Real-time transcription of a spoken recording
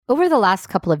Over the last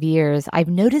couple of years, I've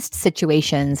noticed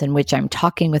situations in which I'm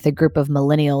talking with a group of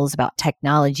millennials about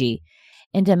technology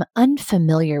and am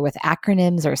unfamiliar with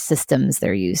acronyms or systems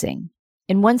they're using.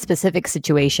 In one specific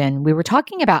situation, we were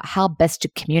talking about how best to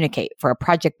communicate for a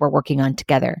project we're working on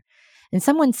together, and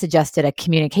someone suggested a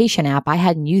communication app I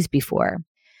hadn't used before.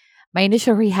 My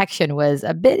initial reaction was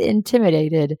a bit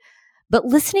intimidated, but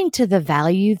listening to the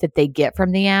value that they get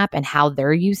from the app and how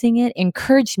they're using it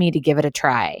encouraged me to give it a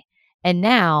try. And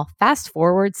now, fast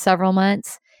forward several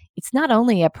months, it's not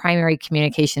only a primary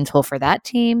communication tool for that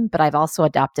team, but I've also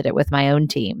adopted it with my own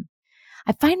team.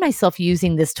 I find myself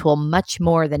using this tool much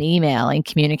more than email in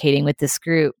communicating with this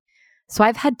group. So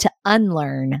I've had to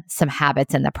unlearn some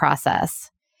habits in the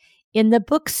process. In the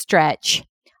book Stretch,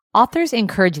 authors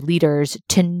encourage leaders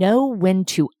to know when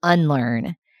to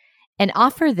unlearn and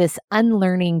offer this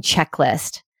unlearning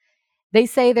checklist. They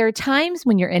say there are times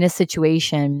when you're in a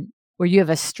situation where you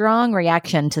have a strong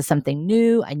reaction to something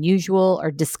new, unusual, or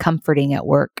discomforting at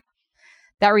work.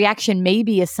 That reaction may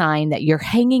be a sign that you're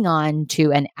hanging on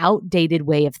to an outdated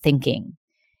way of thinking.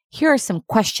 Here are some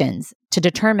questions to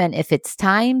determine if it's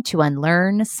time to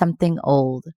unlearn something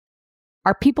old.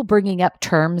 Are people bringing up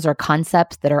terms or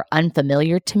concepts that are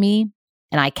unfamiliar to me,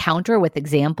 and I counter with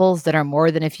examples that are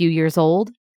more than a few years old?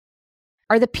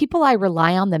 Are the people I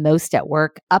rely on the most at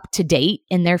work up to date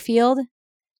in their field?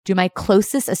 Do my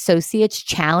closest associates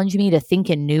challenge me to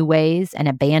think in new ways and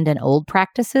abandon old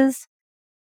practices?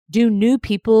 Do new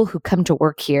people who come to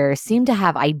work here seem to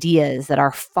have ideas that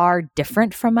are far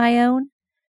different from my own?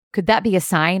 Could that be a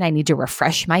sign I need to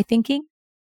refresh my thinking?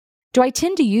 Do I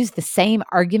tend to use the same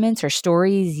arguments or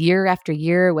stories year after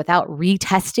year without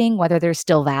retesting whether they're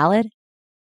still valid?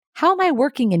 How am I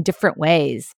working in different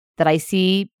ways that I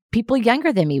see people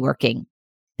younger than me working?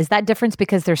 Is that difference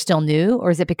because they're still new, or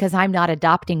is it because I'm not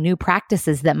adopting new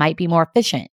practices that might be more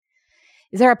efficient?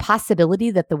 Is there a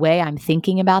possibility that the way I'm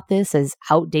thinking about this is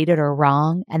outdated or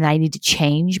wrong, and that I need to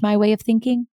change my way of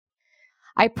thinking?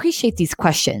 I appreciate these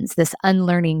questions, this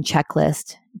unlearning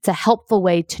checklist. It's a helpful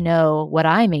way to know what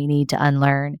I may need to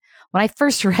unlearn. When I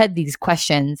first read these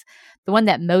questions, the one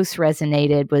that most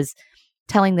resonated was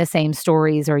telling the same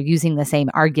stories or using the same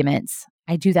arguments.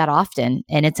 I do that often,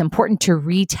 and it's important to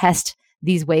retest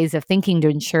these ways of thinking to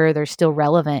ensure they're still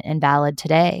relevant and valid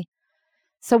today.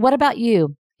 So what about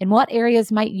you? In what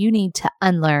areas might you need to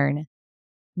unlearn?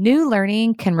 New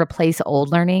learning can replace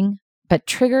old learning, but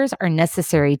triggers are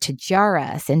necessary to jar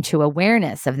us into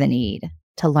awareness of the need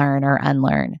to learn or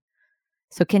unlearn.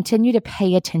 So continue to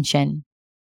pay attention.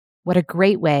 What a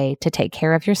great way to take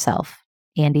care of yourself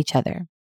and each other.